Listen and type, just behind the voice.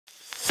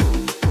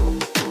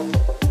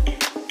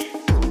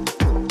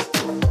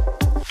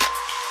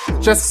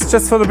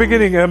Just for the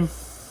beginning,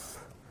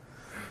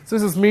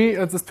 this is me,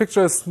 and this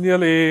picture is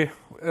nearly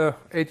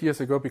 8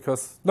 years ago,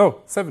 because,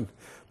 no, 7.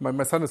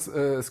 My son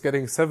is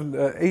getting 8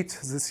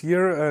 this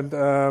year,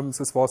 and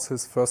this was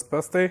his first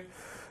birthday,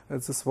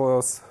 and this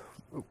was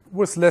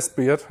with less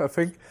beard, I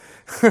think,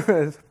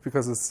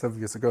 because it's 7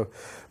 years ago.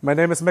 My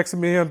name is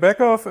Maximilian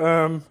Berghoff.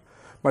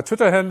 My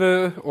Twitter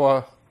handle,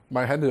 or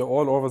my handle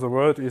all over the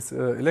world, is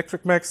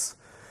Electric Max.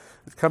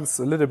 It comes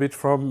a little bit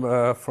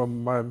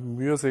from my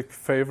music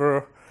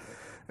favor,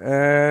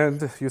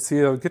 and you see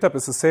GitHub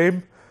is the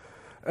same.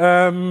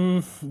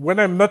 When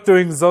I'm not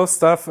doing those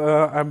stuff,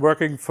 I'm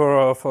working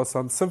for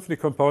some Symfony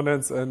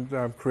components, and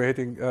I'm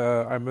creating.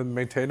 I'm a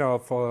maintainer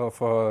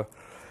for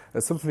a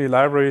Symfony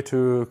library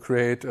to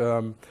create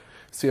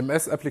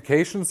CMS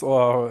applications,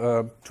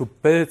 or to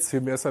build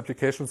CMS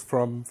applications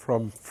from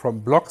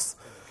blocks,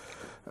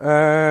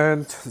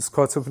 and it's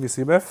called Symfony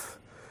CMF.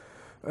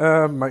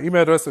 My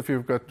email address, if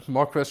you've got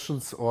more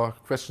questions or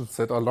questions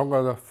that are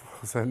longer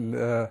than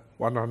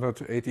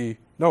 180,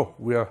 no,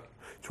 we are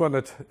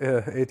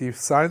 280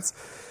 signs.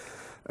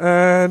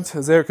 And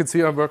there you can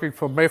see I'm working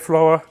for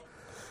Mayflower.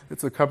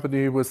 It's a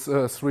company with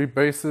 3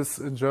 bases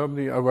in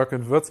Germany. I work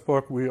in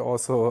Würzburg. We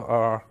also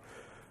are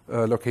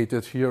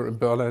located here in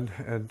Berlin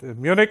and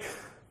in Munich.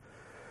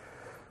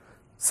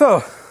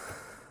 So,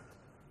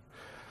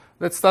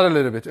 let's start a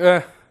little bit.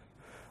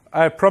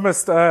 I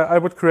promised I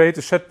would create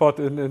a chatbot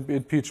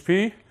in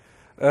PHP.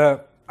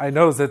 I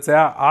know that there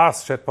are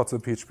chatbots in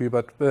PHP,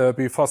 but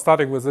before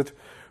starting with it,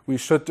 we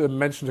should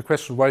mention the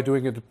question, why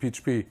doing it in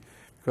PHP?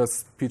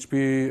 Because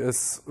PHP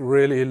is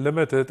really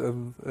limited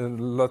in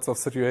lots of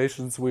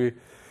situations. We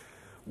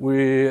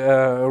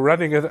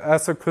running it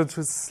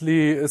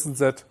asynchronously isn't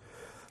that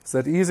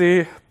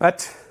easy,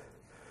 but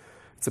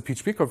it's a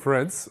PHP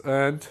conference,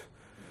 and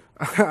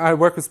I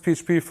work with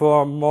PHP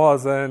for more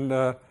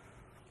than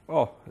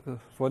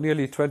for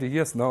nearly 20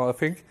 years now, I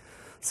think.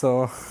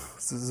 So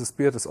this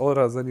beard is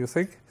older than you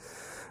think.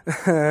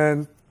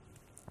 And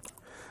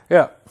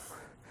yeah,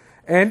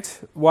 and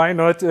why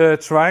not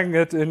trying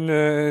it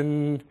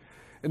in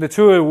a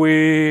tool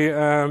we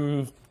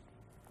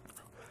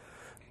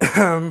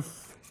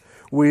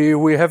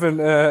have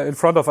in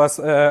front of us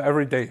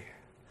every day.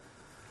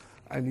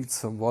 I need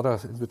some water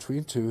in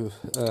between to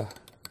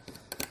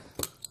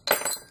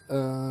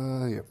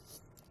yeah.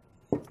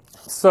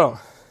 So,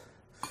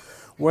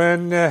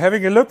 when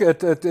having a look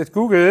at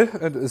Google,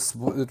 and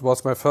it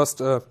was my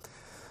first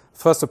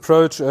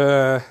approach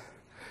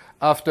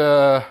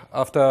after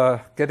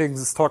getting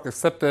this talk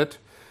accepted,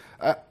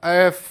 I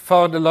have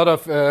found a lot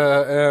of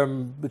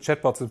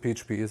chatbots in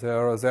PHP.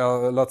 There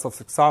are lots of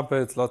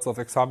examples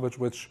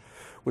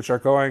which are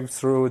going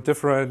through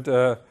different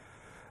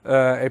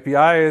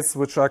APIs,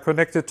 which are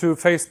connected to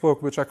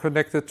Facebook, which are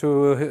connected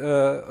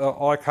to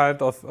all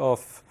kind of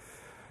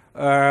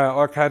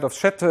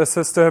chat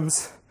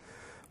systems.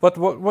 But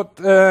what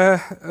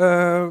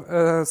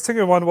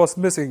single one was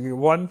missing?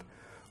 One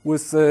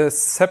with a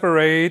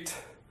separate,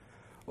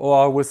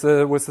 or with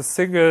a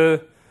single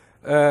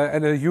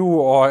NLU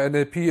or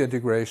NLP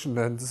integration,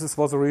 and this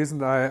was the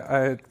reason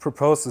I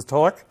proposed this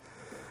talk.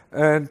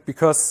 And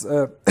because,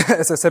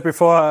 as I said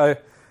before,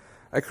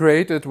 I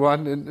created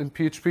one in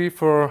PHP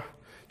for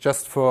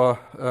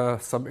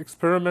some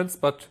experiments,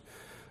 but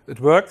it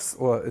works,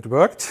 or it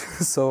worked.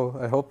 So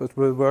I hope it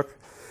will work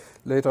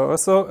later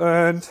also.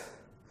 And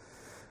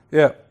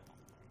yeah,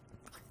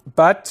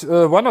 but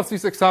one of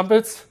these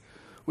examples,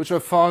 which I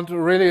found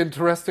really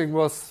interesting,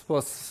 was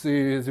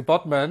the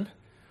botman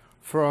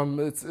from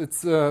it's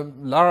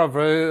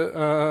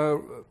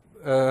Laravel.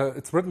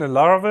 It's written in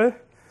Laravel,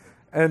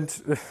 and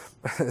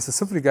as a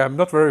Symfony guy, I'm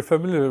not very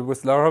familiar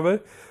with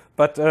Laravel,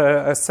 but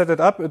I set it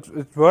up.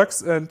 It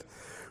works, and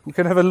we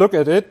can have a look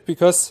at it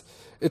because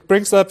it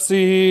brings up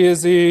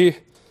the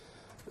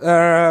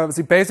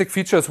basic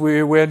features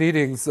we're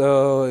needing.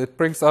 So it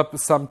brings up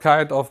some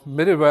kind of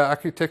middleware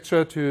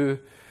architecture to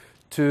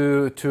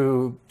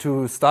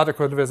start a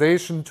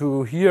conversation,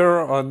 to hear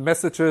on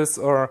messages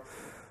or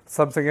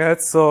something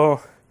else.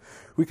 So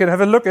we can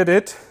have a look at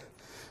it.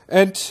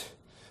 And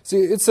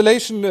the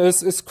installation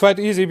is quite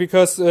easy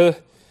because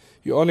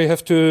you only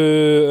have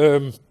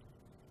to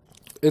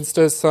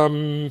install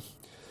some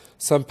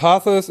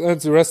paths,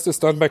 and the rest is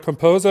done by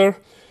Composer.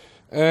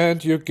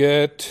 And you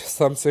get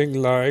something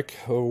like,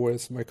 oh,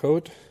 where's my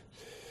code?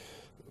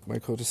 My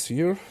code is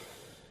here.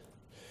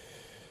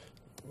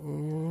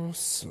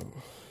 So.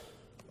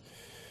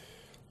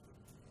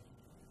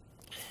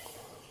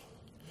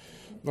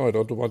 No, I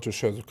don't want to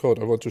share the code.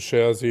 I want to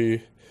share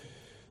the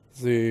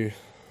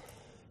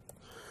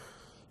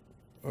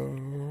I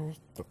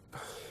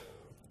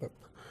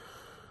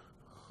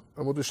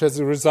want to share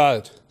the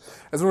result.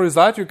 As a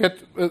result, you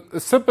get a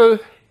simple.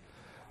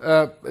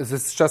 This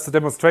is just a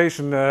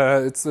demonstration.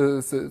 It's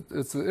an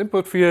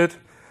input field,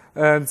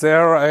 and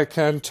there I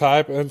can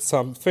type in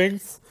some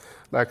things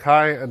like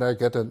hi, and I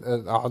get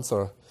an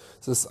answer.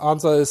 This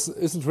answer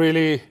isn't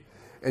really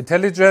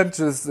intelligent.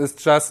 It's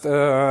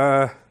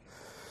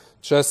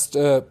just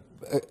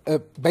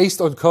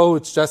based on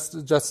code, just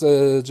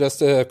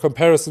a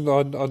comparison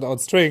on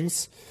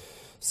strings.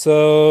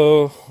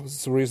 So this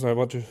is the reason I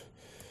want to.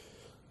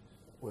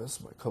 Where's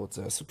my code?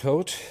 There's the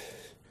code.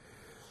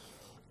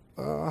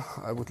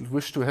 I would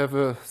wish to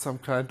have some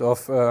kind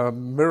of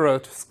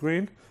mirrored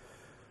screen.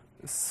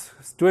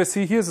 Do I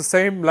see here the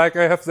same like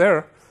I have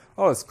there?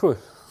 Oh, it's cool.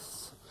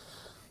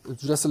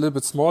 It's just a little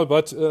bit small,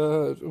 but it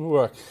will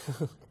work.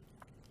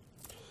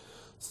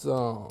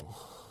 So,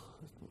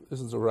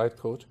 this is the right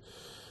code.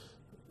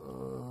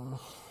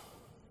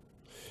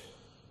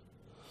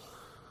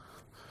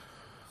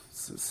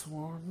 This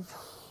one.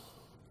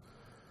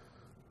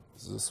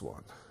 This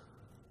one.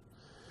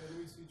 Can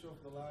we switch off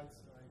the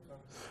lights?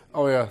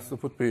 Oh yeah,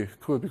 that would be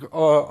cool. Because,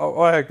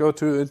 or I go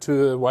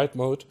into white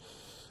mode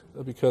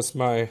because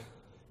my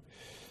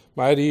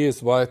IDE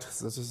is white.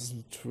 So this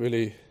isn't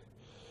really.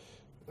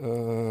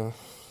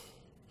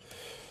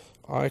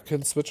 I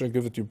can switch and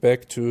give it you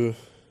back to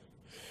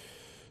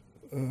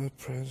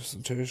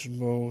presentation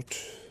mode.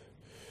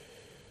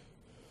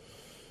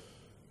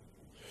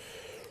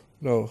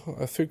 No,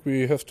 I think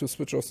we have to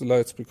switch off the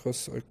lights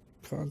because I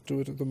can't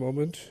do it at the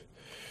moment.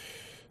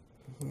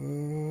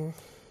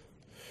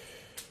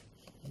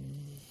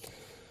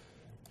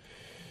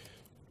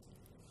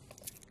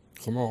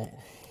 Come on.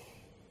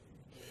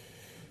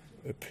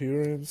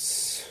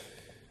 Appearance.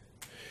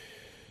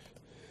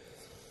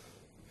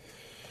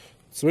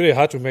 It's really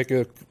hard to make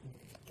a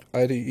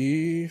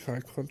IDE, high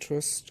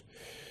contrast,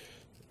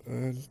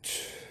 and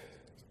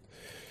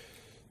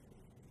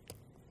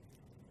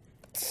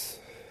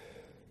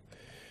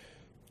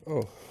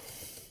oh,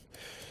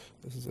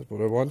 this is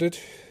what I wanted.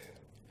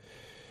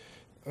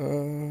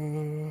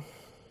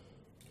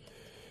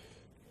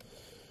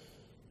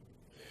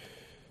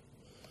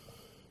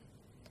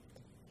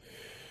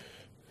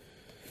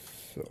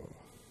 So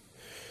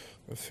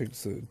I think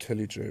the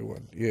IntelliJ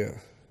one, yeah.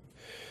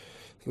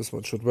 This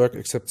one should work,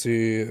 except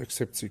the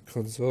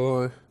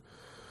console,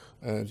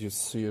 and you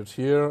see it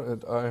here,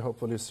 and I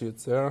hopefully see it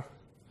there.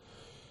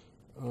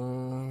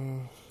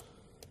 And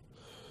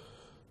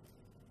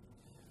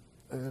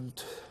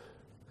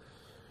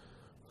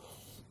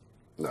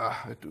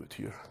I do it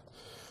here.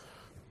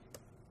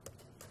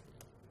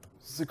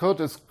 The code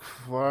is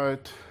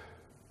quite.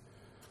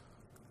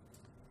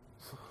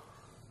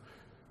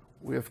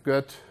 We have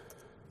got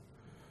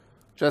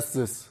just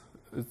this.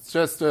 It's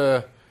just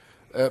a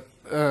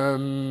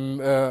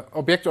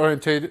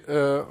object-oriented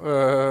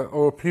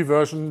OOP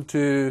version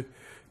to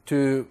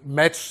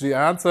match the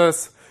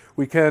answers.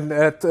 We can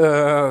add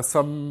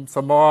some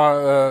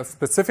more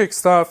specific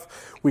stuff.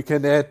 We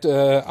can add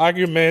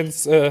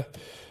arguments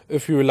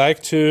if you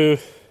like to.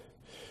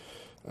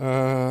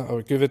 I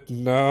will give it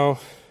now.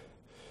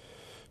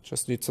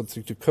 Just need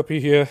something to copy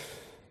here,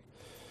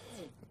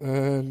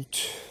 and.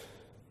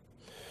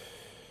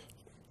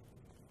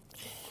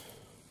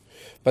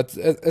 But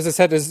as I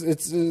said, this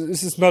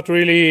is not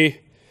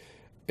really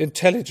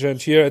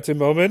intelligent here at the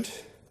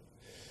moment.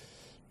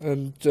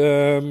 And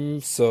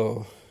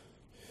so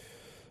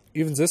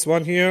even this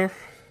one here,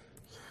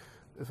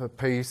 if I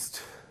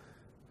paste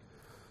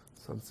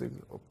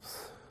something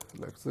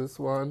like this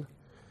one,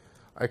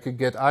 I can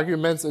get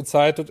arguments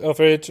inside of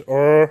it,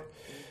 or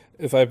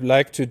if I'd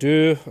like to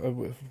do,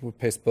 we'll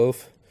paste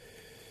both.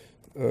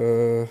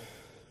 We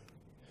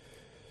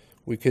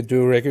can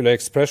do regular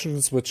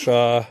expressions, which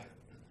are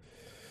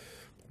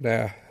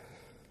a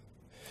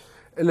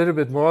little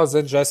bit more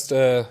than just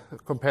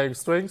comparing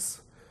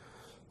strings.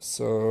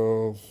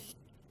 So,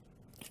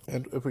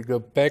 and if we go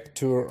back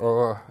to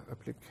our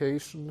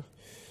application,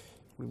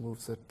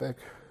 remove that back.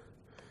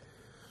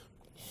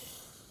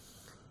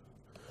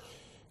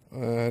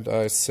 And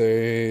I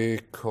say,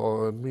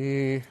 call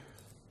me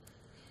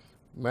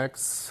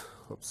Max.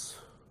 Oops.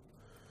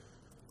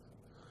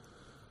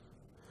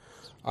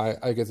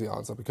 I get the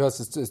answer because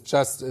it's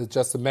just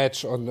a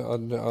match on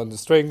the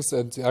strings,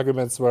 and the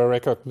arguments were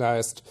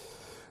recognized,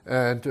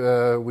 and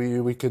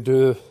we can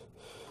do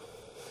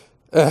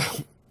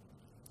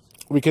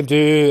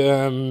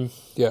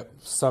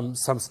some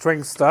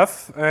string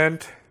stuff.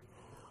 And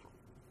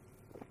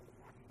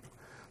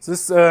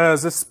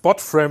this bot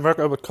framework,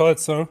 I would call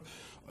it so,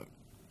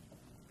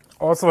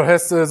 also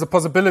has the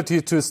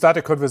possibility to start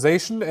a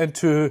conversation and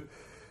to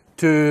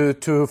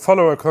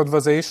follow a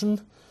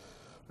conversation.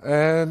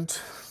 And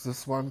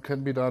this one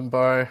can be done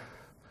by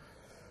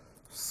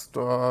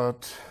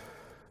start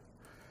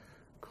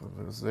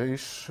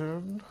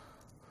conversation.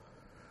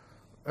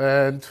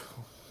 And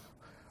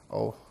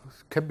it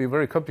can be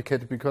very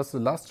complicated because the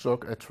last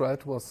joke I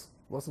tried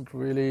wasn't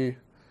really,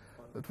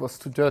 it was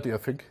too dirty, I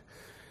think.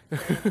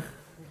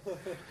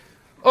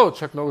 Oh,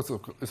 check no is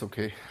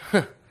okay.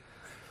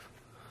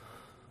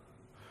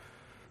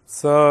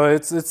 So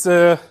it's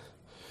a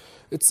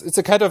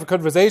kind of a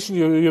conversation.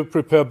 You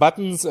prepare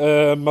buttons.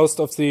 Most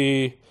of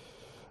the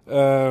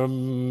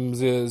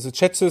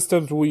chat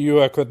systems you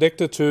are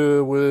connected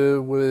to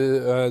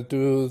will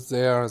do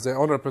their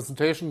own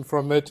representation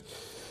from it,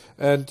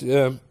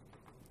 and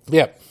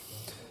yeah.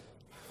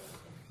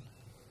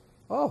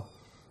 Oh,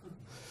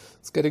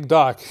 It's getting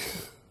dark.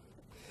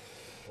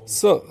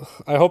 So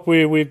I hope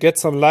we get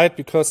some light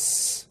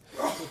because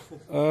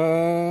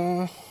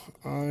oh,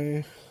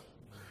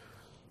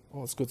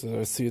 it's good that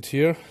I see it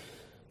here.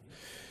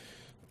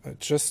 I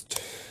just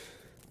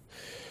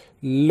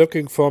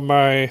looking for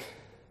my.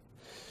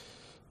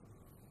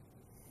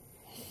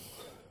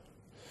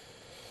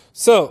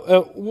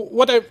 So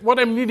what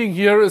I'm needing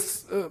here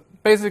is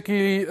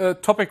basically a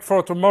topic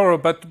for tomorrow,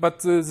 but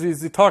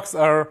the talks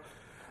are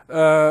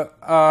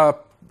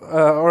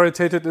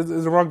orientated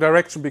in the wrong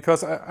direction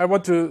because I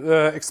want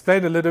to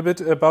explain a little bit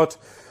about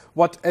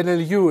what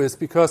NLU is,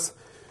 because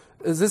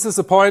this is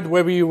a point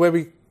where we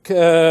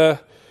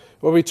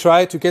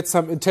try to get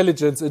some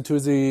intelligence into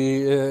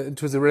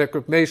the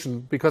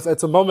recognition, because at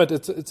the moment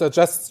it's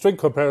just string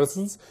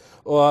comparisons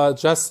or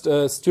just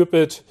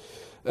stupid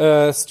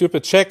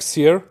checks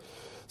here.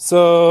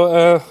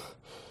 So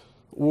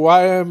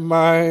while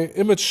my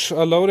image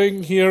are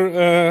loading here,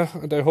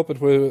 and I hope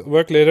it will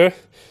work later,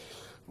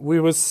 we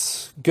will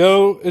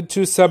go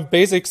into some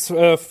basics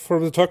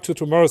from the talk to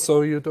tomorrow,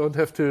 so you don't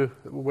have to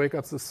wake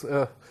up this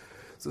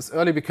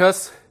early,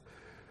 because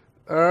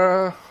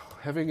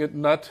having it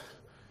not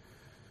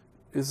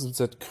isn't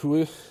that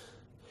cool.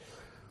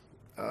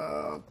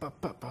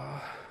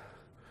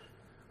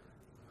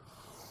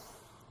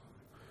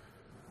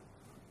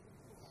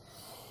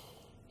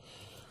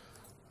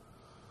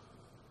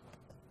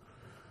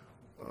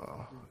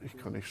 Ich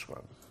kann nicht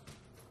schreiben.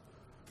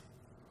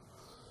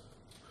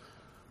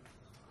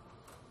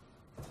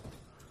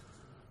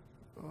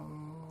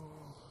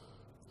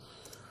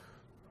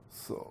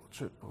 So,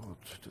 Chatbot.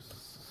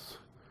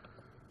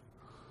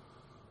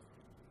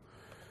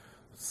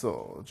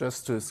 So,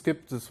 just to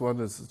skip this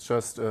one, is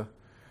just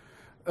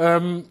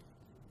NLU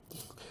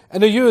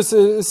is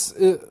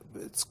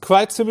it's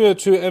quite similar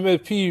to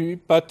MLP,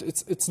 but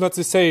it's not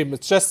the same.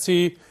 It's just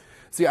the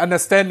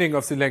understanding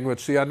of the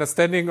language, the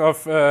understanding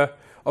of a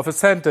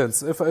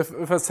sentence.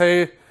 If I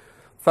say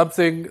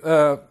something,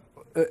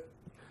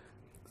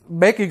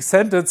 making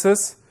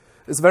sentences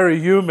is very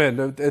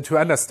human. To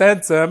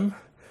understand them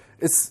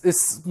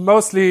is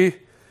mostly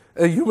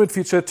a human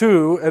feature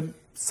too, and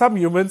some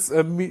humans,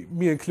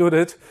 me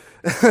included,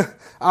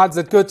 aren't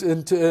that good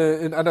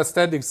in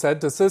understanding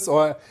sentences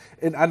or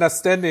in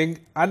understanding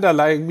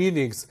underlying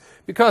meanings.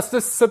 Because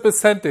this simple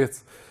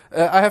sentence,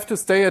 I have to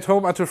stay at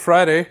home until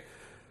Friday,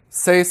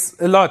 says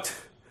a lot.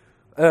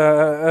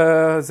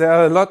 There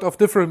are a lot of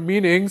different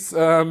meanings.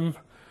 The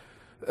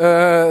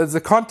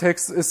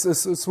context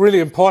is really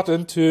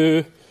important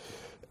to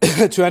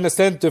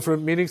understand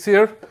different meanings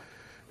here.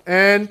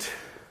 And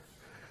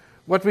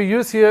what we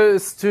use here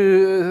is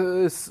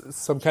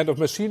some kind of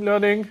machine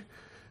learning.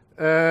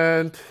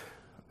 And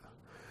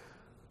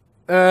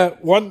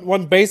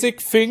one basic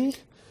thing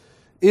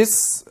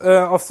is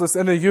of this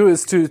NLU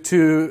is to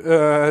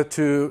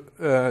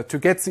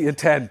get the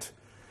intent.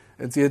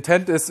 And the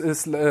intent is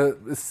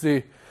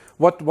the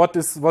what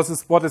is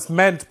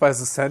meant by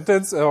the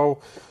sentence.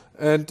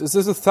 And this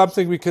is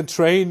something we can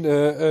train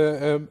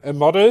a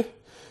model,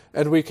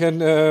 and we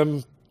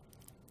can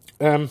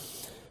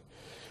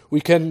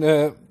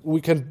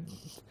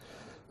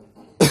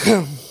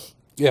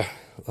yeah.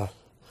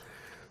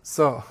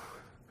 So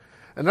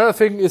another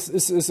thing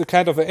is a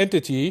kind of an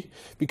entity,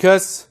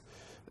 because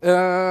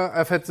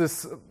I've had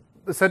this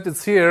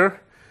sentence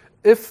here.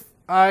 If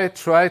I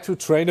try to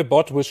train a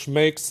bot which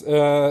makes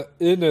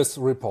illness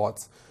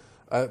reports.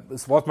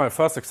 This was my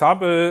first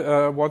example.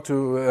 I want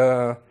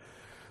to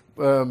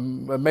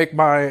make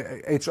my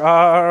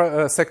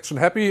HR section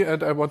happy,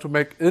 and I want to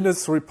make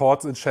illness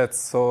reports in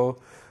chats. So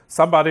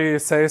somebody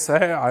says,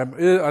 hey, I'm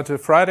ill until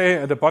Friday,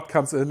 and the bot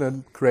comes in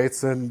and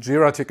creates a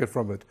Jira ticket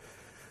from it.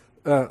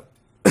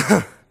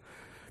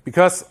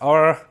 Because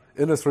our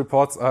illness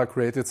reports are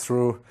created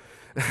through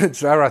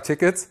Jira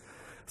tickets,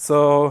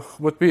 so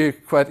would be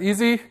quite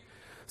easy.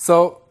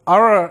 So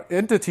our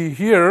entity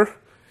here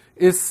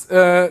is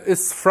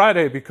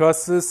Friday,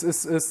 because this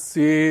is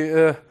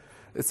the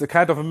it's a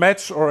kind of a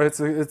match, or it's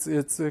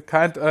a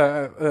kind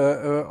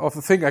of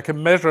a thing I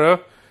can measure,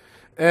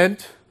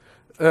 and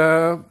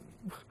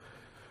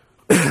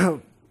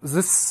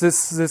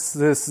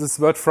this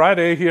word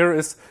Friday here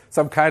is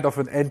some kind of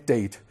an end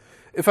date.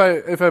 If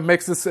I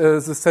make this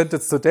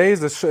sentence today,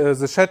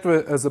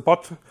 the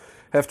bot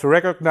have to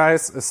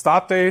recognize a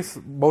start date.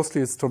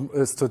 Mostly it's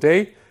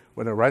today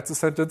when I write the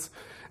sentence,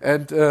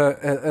 and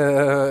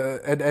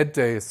an end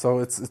day. So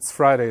it's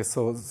Friday.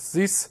 So this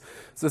is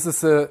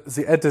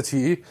the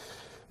entity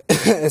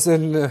as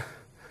a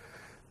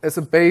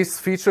base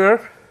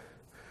feature.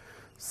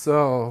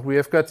 So we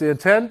have got the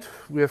intent,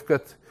 we have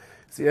got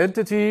the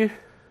entity,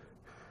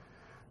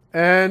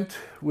 and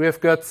we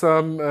have got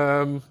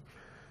some.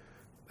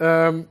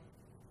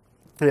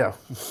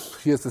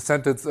 Here's the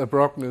sentence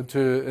broken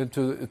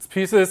into its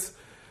pieces.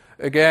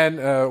 Again,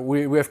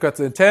 we have got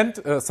the intent.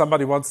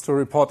 Somebody wants to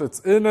report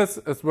its illness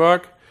at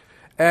work,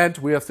 and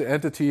we have the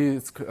entity.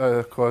 It's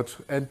called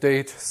end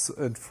date,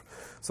 and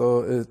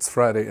so it's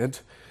Friday. And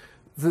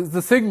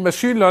the thing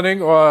machine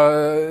learning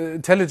or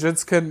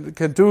intelligence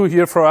can do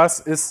here for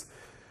us is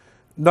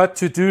not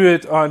to do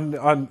it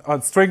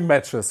on string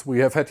matches we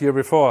have had here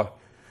before,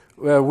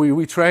 where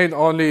we train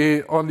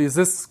only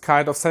this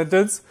kind of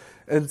sentence,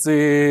 and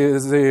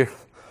the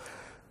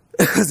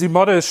the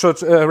model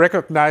should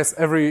recognize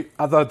every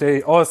other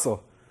day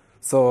also.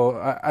 So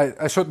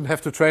I shouldn't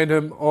have to train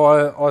him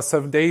all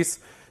 7 days.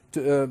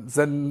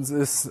 Then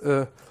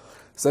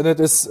it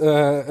is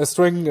a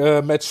string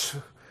match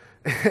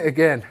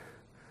again.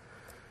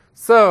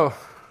 So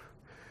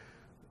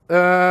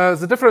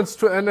the difference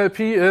to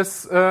NLP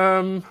is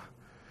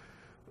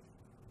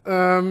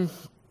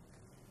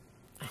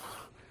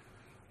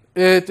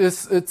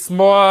it's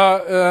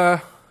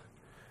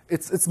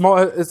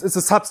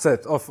a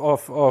subset of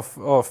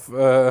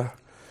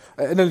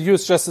NLU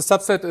is just a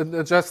subset,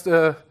 and just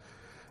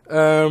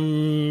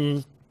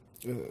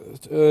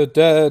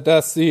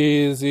does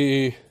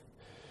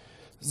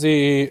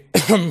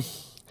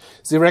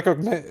the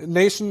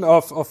recognition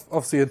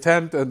of the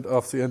intent and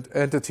of the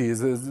entity.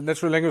 The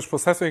natural language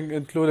processing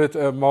included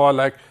more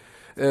like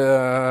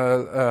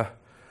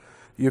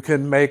you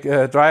can make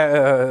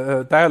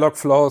dialogue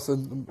flows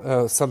and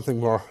something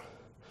more.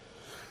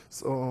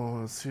 So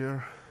let's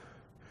here.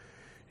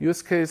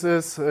 Use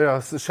cases.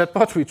 The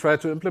chatbot we try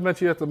to implement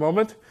here at the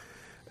moment.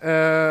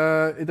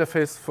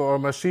 Interface for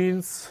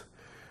machines.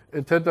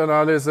 Intent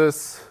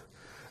analysis.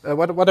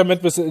 What I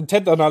meant with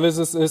intent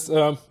analysis is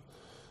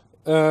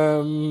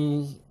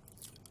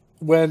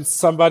when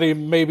somebody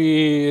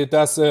maybe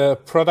does a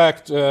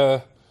product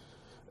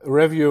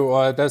review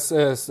or does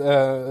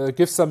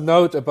gives some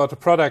note about a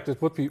product, it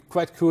would be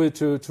quite cool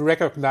to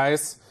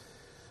recognize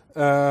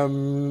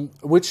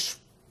which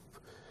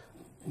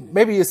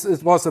maybe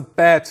it was a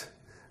bad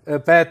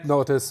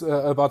notice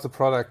about the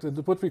product. And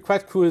it would be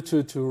quite cool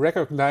to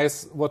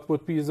recognize what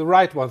would be the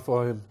right one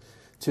for him,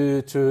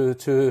 to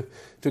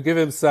give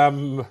him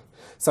some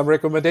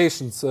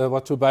recommendations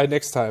what to buy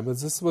next time. And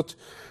this would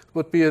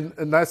be a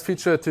nice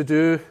feature to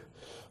do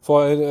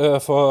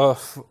for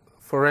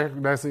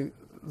recognizing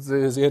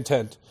the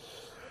intent.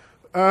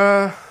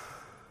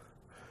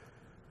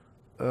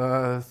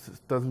 Doesn't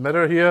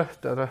matter here.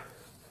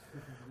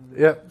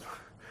 Yeah,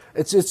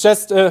 it's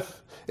just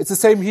it's the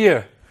same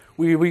here.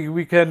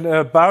 We can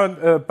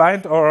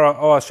bind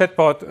our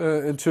chatbot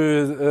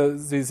into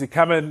the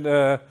common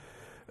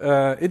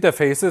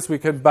interfaces. We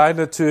can bind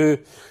it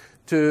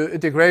to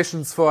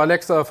integrations for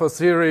Alexa, for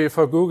Siri,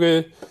 for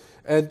Google,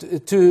 and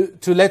to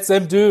let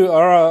them do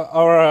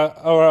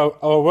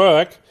our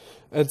work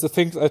and the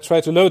things I try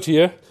to load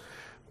here.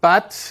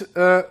 But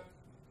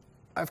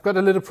I've got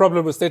a little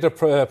problem with data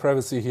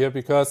privacy here,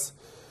 because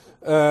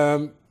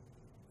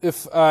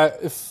if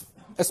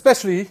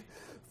especially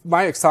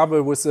my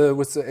example with the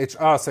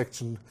HR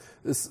section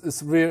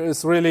is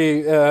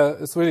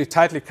really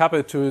tightly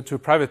coupled to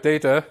private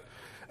data,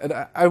 and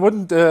I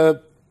wouldn't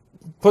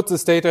put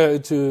this data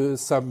into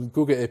some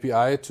Google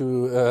API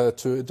to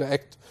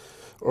interact,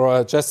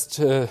 or just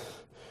to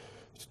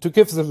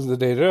give them the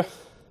data.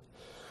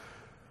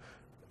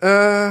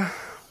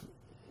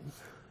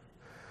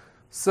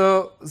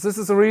 So this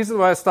is the reason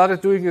why I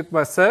started doing it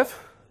myself.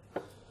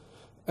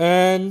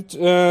 And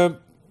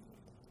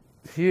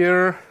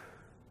here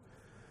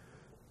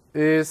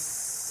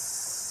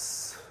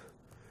is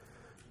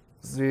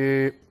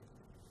the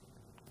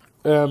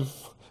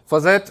for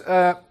that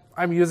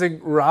I'm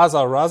using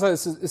RASA. RASA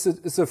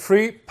is a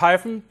free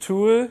Python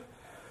tool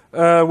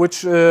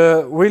which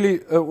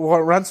really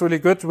runs really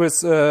good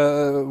with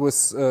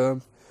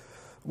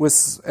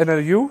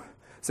NLU.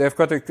 So I've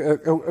got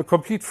a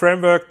complete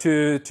framework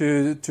to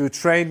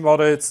train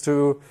models,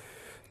 to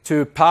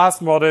pass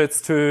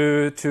models,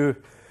 to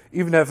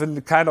even have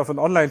a kind of an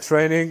online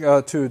training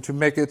to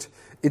make it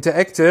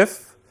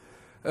interactive,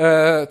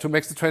 to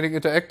make the training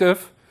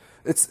interactive.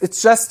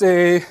 It's just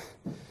a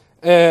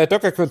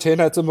Docker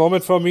container at the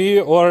moment for me,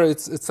 or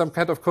it's some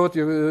kind of code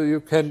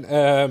you can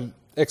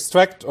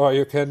extract or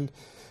you can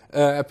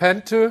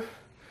append to,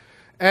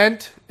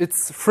 and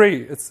it's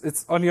free.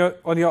 It's on your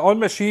own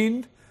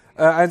machine.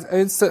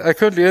 I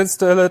currently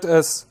install it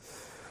as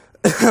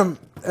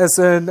as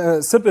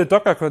a simple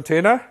Docker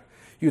container.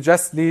 You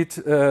just need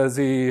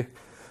the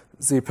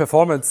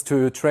performance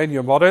to train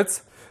your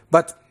models.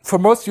 But for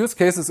most use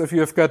cases, if you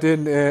have got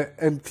an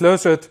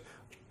enclosed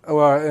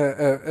or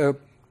a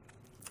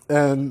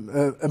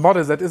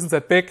model that isn't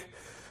that big,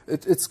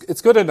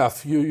 it's good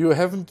enough. You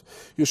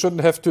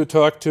shouldn't have to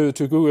talk to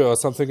Google or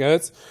something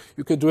else.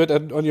 You can do it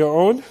on your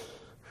own.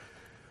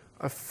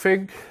 I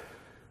think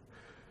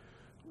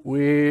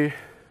we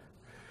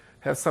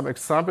have some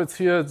examples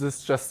here. This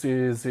is just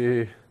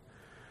the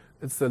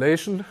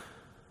installation,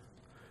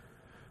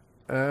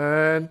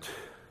 and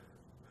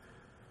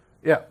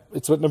yeah,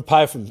 it's written in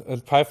Python,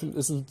 and Python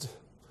isn't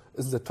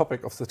the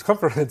topic of the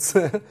conference.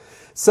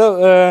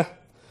 So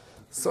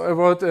I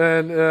wrote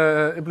an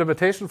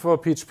implementation for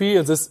PHP,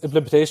 and this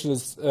implementation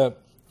is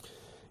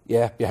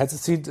behind the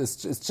scenes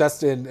it's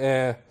just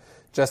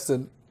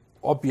an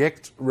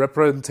object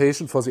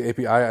representation for the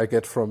API I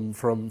get from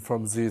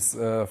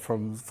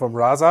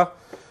RASA,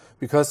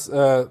 because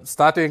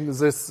starting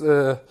this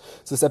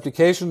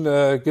application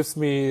gives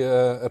me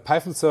a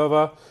Python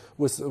server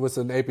with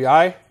an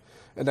API,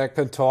 and I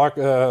can talk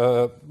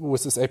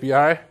with this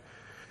API.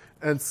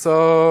 And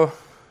so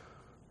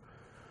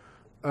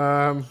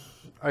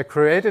I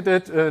created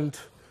it, and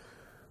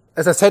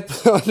as I said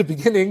at the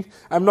beginning,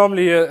 I'm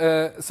normally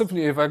a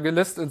Symfony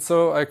evangelist, and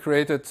so I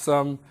created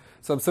some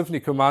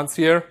Symfony commands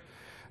here.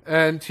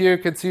 And here you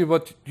can see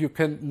what you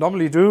can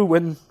normally do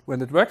when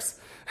it works.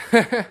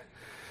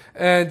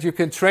 And you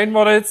can train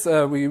models.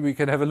 We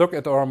can have a look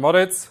at our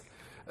models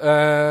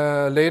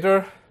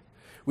later.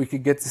 We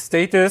can get the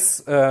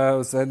status.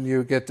 Then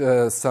you get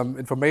some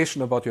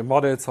information about your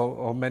models,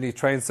 how many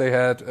trains they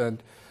had,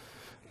 and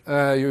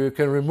you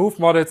can remove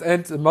models.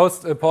 And the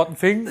most important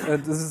thing,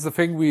 and this is the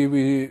thing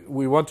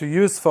we want to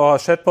use for our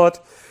chatbot,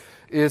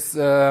 is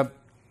the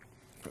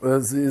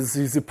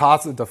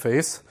parse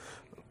interface.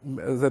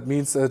 That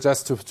means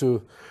just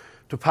to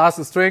parse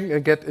a string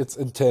and get its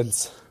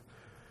intents.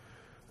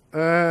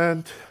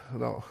 And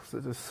now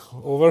that is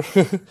over.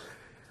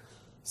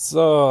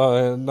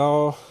 So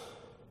now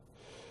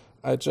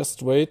I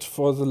just wait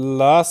for the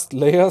last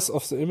layers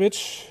of the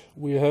image.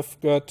 We have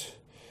got,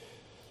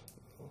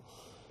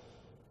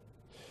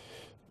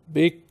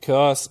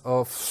 because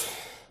of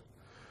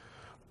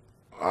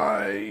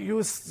I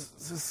used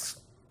this,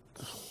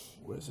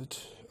 where is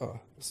it? Ah,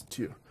 it's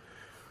here.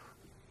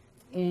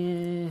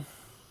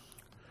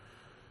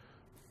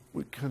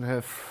 We can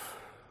have,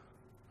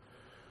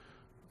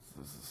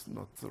 this is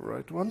not the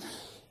right one.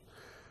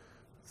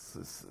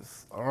 This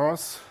is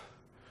ours,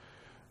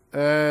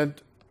 and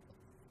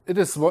it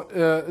is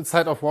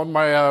inside of one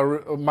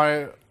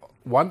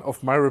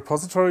of my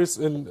repositories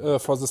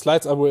for the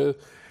slides. I will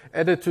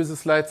add it to the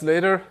slides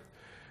later.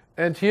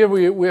 And here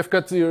we have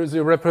got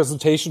the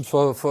representation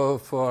for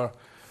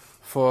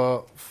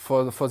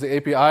the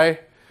API.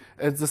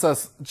 And this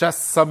is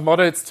just some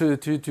models to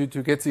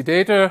get the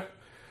data,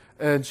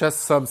 and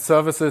just some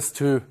services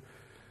to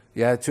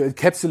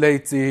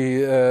encapsulate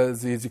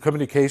the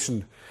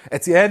communication.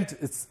 At the end,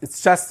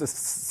 it's just a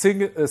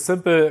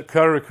simple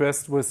curl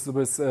request with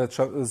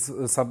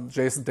some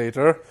JSON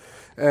data,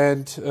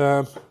 and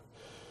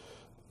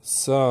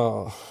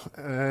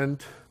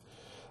and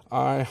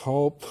I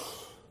hope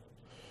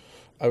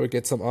I will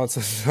get some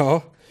answers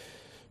now,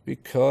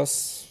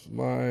 because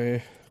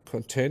my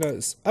container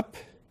is up.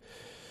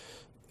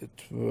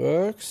 It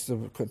works,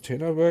 the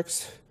container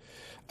works.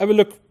 I will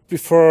look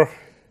before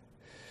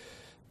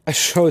I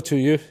show it to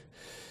you.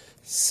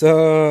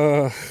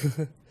 So,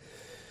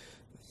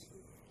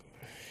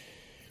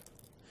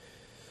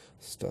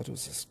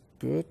 status is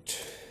good.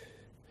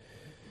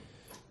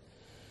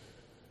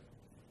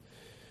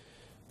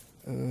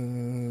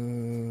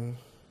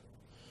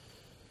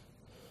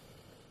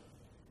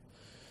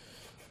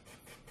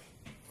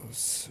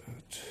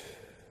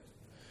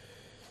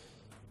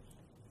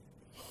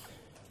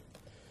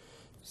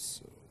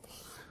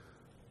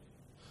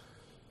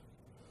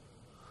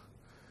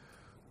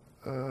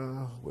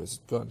 Where's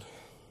it gone?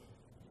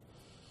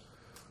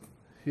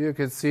 Here you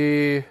can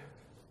see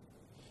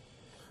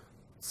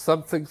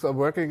some things are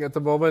working at the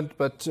moment,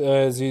 but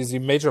the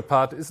major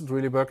part isn't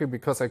really working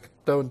because I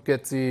don't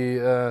get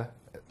the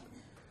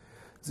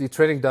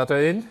training data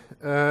in.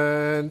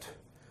 And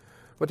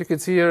what you can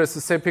see here is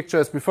the same picture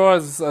as before.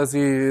 This are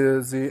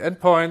the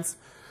endpoints.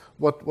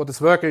 What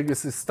is working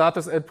is the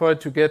status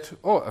endpoint to get,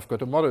 oh, I've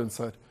got a model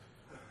inside.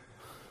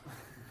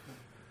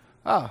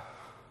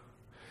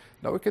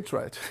 Now we can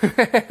try it.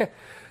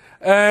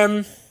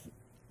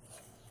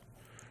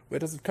 Where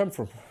does it come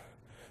from?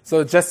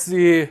 So just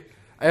I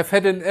have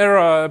had an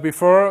error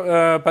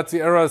before, but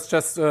the error is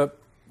just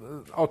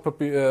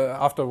output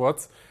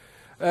afterwards.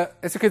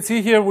 As you can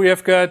see here, we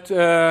have got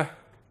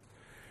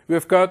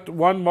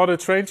one model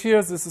trained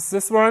here. This is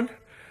this one.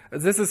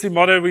 This is the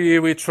model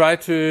we try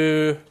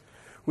to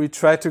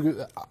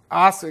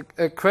ask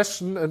a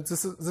question, and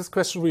this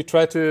question we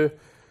try to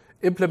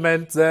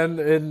implement then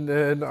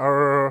in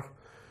our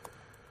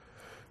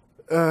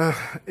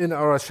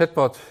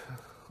chatbot.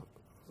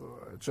 So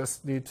I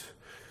just need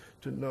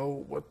to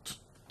know what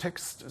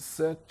text is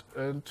set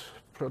and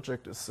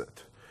project is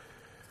set.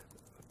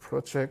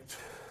 Project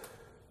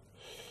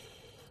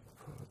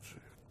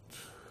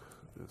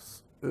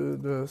is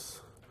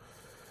illness,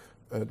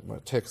 and my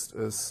text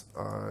is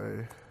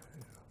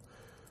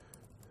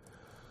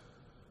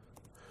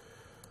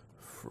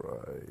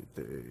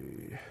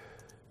Friday.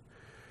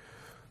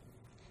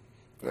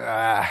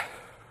 Yeah.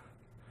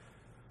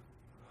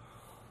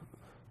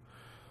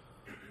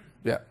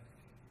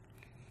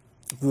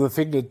 The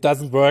thing that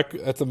doesn't work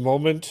at the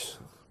moment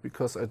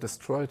because I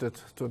destroyed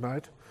it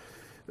tonight.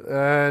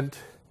 And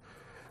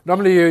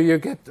normally you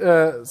get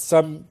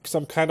some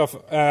kind of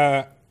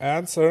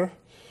answer.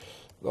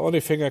 The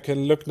only thing I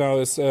can look now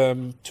is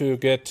to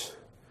get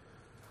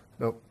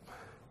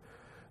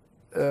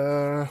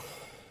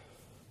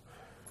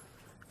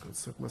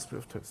construct must be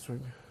of type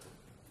string.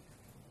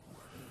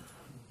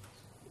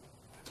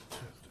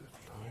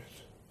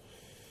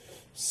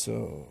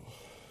 So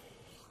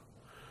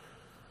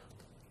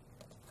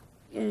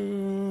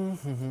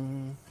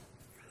The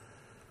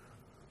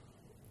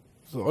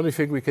only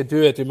thing we can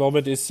do at the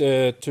moment is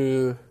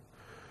to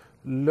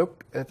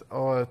look at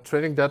our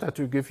training data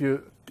to give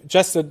you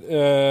just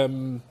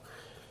a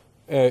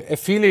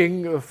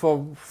feeling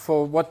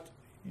for what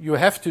you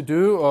have to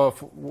do or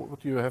for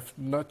what you have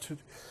not to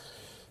do.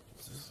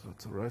 This is not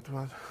the right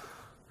one.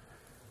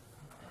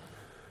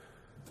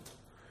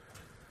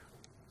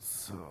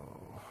 So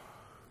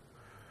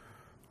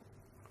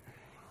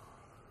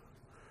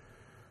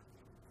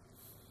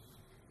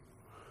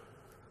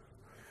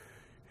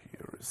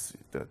here is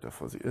the data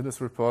for the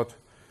illness report.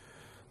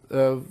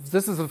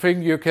 This is the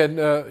thing you can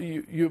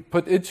you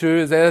put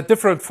into. There are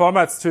different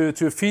formats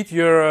to feed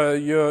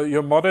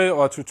your model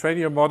or to train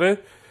your model,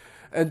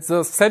 and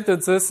the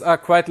sentences are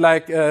quite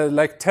like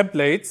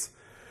templates.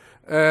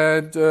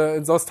 And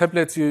in those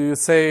templates, you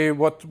say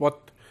what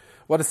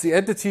is the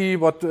entity,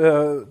 what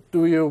do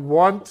you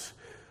want,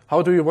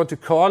 how do you want to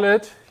call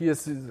it. Here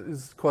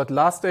is called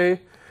last day,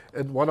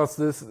 and one of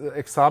this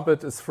example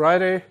is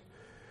Friday,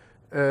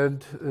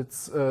 and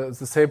it's the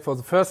same for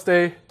the first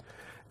day.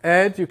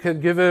 And you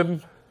can give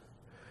him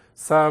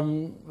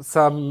some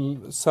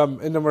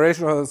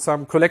enumeration or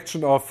some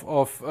collection of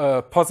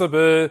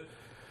possible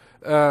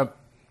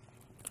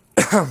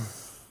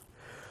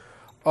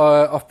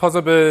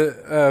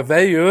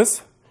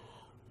values,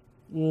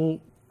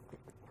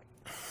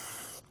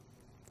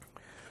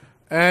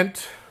 and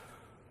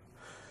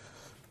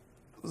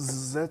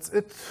that's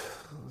it.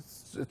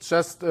 It's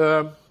just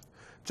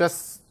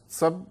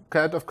some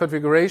kind of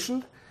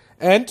configuration.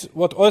 And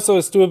what also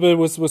is doable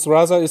with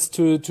RASA is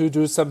to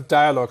do some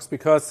dialogues,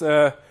 because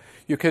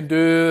you can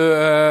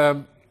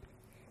do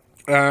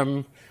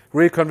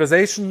real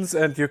conversations,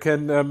 and you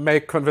can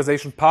make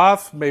conversation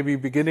path, maybe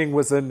beginning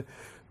with a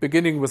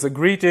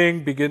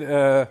greeting,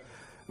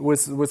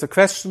 with a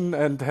question,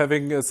 and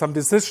having some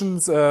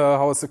decisions,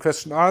 how is the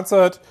question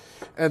answered,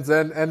 and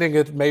then ending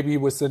it maybe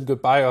with a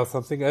goodbye or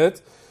something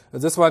else.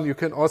 And this one you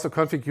can also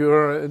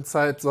configure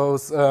inside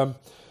those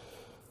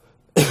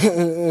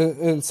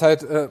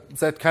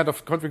that kind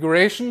of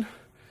configuration.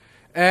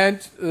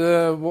 And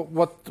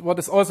what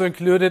is also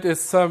included is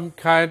some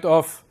kind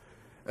of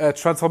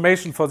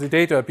transformation for the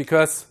data,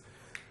 because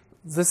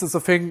this is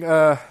a thing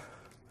I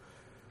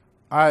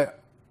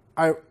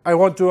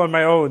won't do on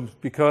my own,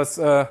 because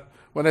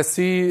when I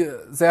see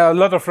there are a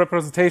lot of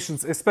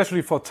representations,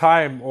 especially for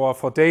time or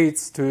for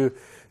dates in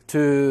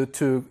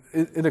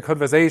a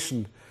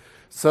conversation.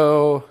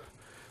 So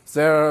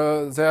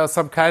there are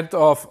some kind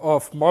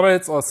of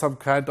models or some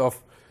kind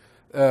of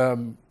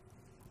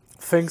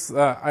things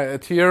I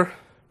add here.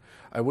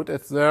 I would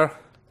add there.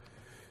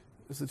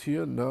 Is it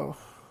here? No.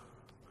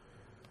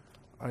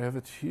 I have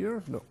it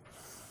here? No.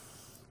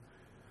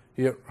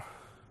 Here.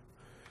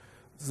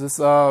 These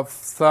are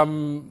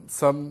some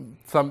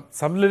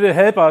little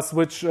helpers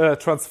which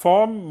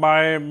transform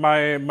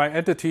my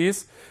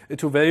entities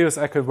into values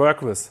I can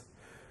work with.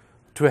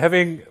 To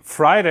having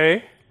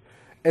Friday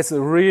as a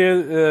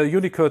real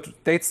Unicode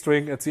date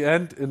string at the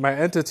end in my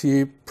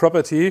entity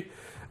property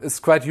is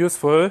quite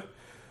useful,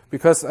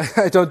 because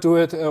I don't do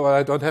it, or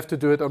I don't have to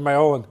do it on my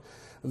own.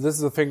 And this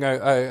is the thing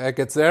I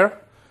get there.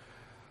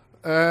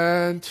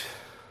 And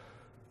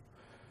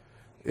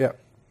yeah.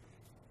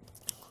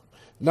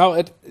 Now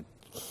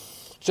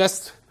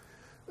just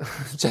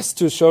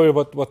to show you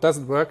what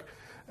doesn't work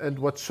and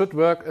what should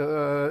work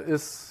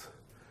is,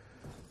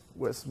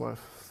 where's my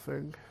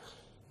thing?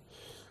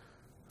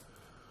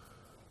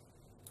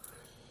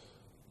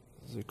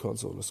 The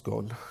console is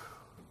gone.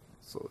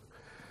 So,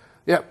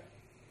 yeah.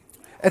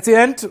 At the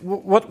end,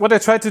 what I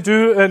try to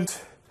do, and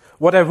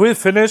what I will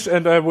finish,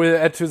 and I will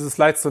add to the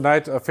slides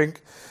tonight, I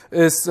think,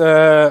 is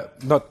I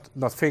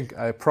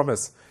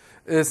promise,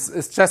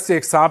 is just the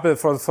example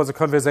for the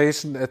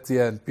conversation at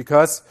the end.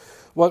 Because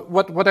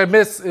what I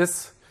miss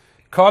is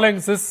calling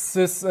this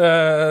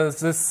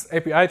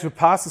API to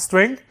pass a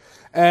string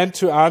and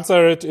to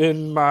answer it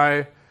in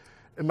my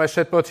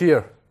chatbot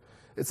here.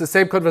 It's the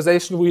same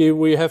conversation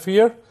we have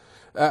here.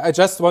 I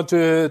just want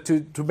to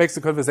make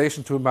the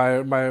conversation to my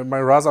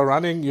RASA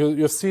running.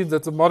 You've seen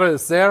that the model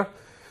is there.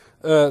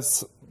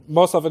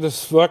 Most of it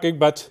is working,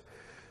 but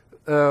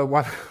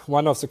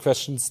one of the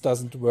questions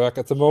doesn't work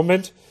at the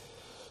moment.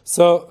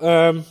 So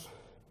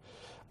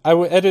I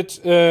will add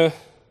it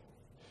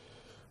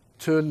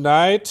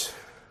tonight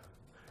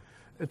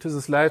into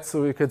the slides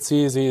so you can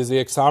see the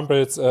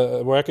examples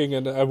working,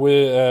 and I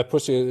will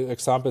push the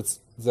examples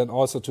then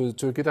also to a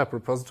GitHub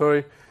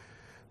repository,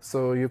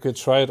 so you can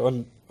try it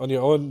on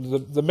your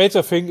own. The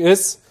major thing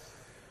is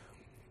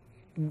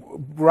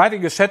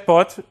writing a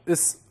chatbot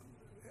is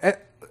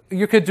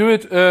you can do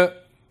it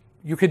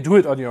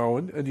on your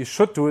own, and you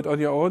should do it on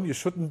your own. You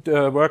shouldn't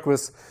work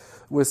with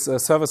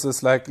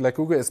services like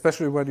Google,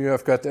 especially when you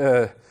have got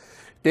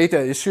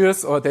data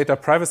issues or data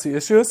privacy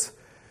issues.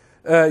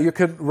 You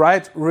can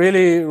write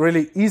really,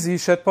 really easy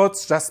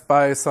chatbots just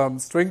by some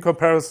string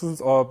comparisons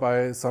or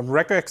by some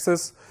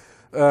regexes.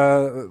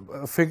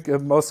 I think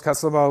most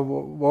customers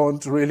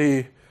won't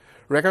really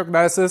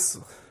recognize this.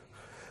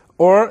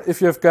 Or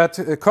if you've got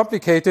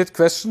complicated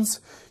questions,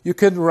 you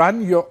can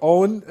run your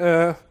own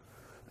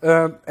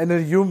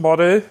NLU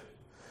model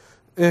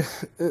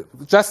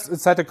just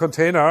inside a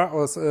container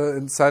or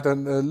inside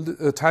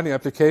a tiny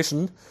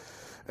application,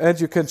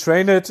 and you can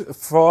train it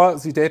for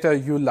the data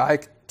you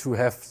like to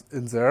have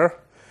in there.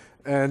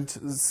 And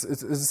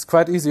it's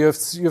quite easy.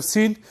 You've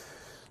seen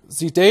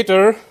the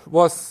data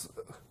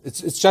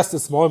it's just a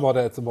small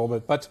model at the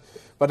moment, but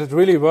it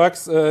really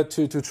works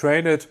to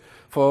train it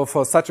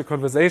for such a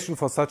conversation,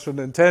 for such an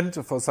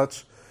intent, for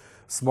such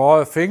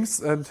small things.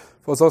 And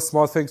for those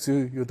small things,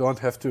 you don't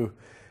have to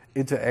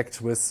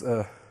interact with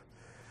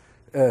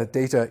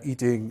data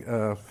eating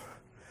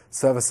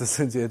services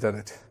in the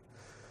internet.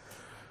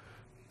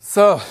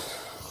 So,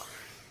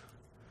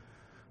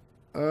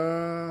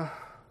 yeah.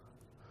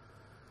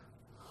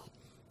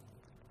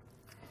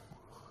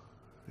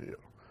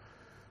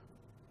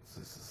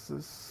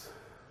 This.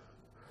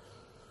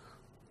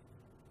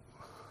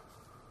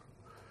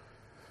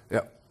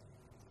 Yeah.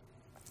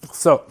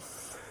 So,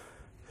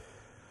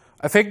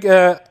 I think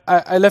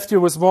I left you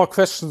with more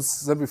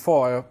questions than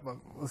before.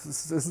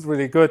 This isn't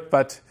really good,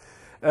 but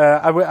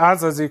I will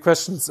answer the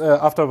questions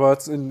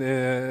afterwards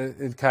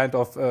in kind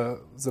of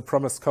the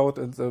promised code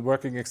and the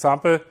working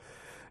example.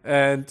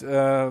 And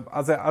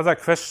other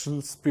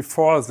questions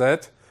before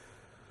that,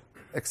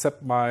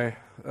 except my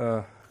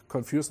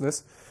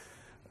confuseness.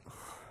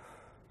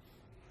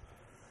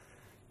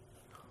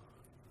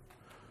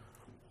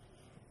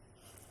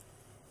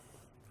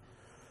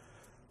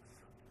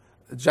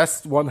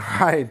 Just one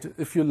hide.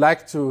 If you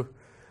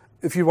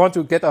want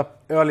to get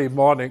up early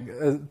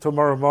morning,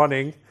 tomorrow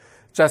morning,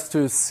 just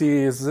to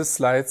see these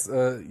slides,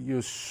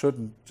 you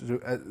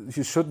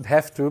shouldn't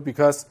have to,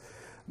 because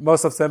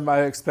most of them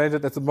I explained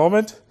it at the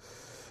moment,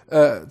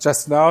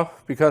 just now,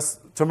 because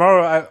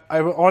tomorrow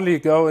I will only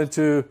go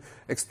into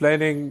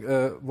explaining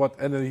what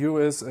NLU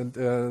is and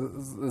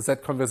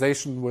that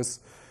conversation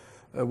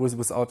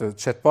without a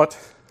chatbot.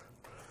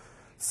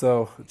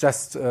 So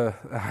just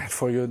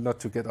for you not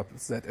to get up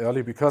that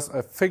early, because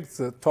I think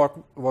the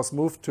talk was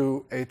moved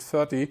to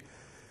 8:30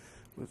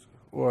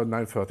 or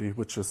 9:30,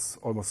 which is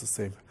almost the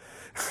same.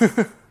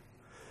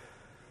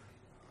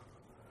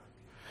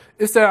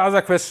 If there are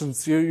other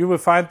questions, you will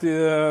find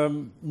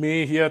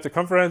me here at the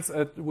conference.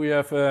 We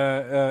have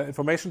an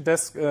information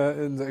desk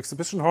in the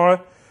exhibition hall.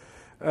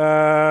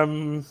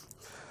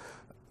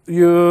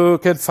 You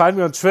can find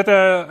me on Twitter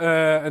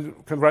and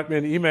can write me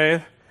an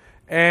email.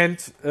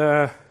 And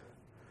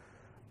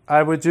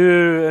I will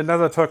do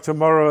another talk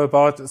tomorrow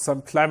about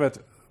some climate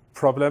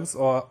problems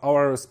or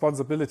our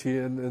responsibility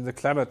in the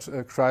climate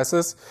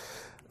crisis.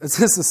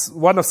 This is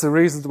one of the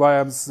reasons why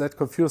I'm that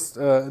confused,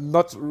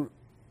 not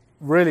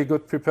really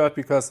good prepared,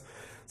 because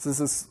this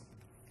is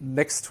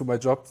next to my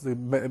job, the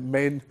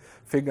main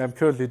thing I'm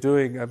currently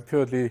doing. I'm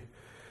currently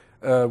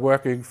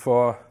working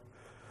for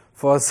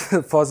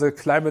the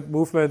climate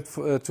movement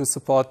to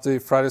support the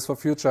Fridays for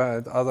Future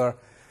and other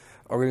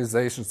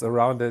organizations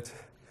around it.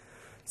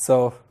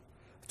 So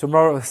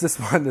tomorrow,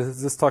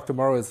 this talk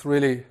tomorrow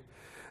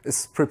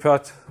is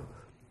prepared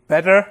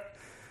better,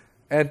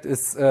 and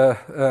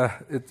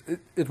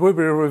it will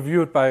be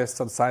reviewed by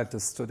some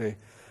scientists today.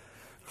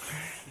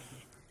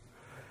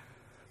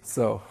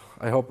 So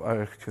I hope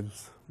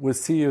we'll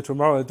see you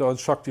tomorrow and don't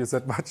shock you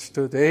that much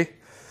today.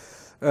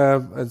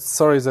 And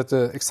sorry that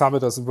the example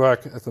doesn't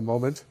work at the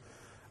moment.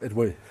 It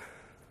will.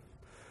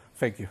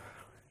 Thank you.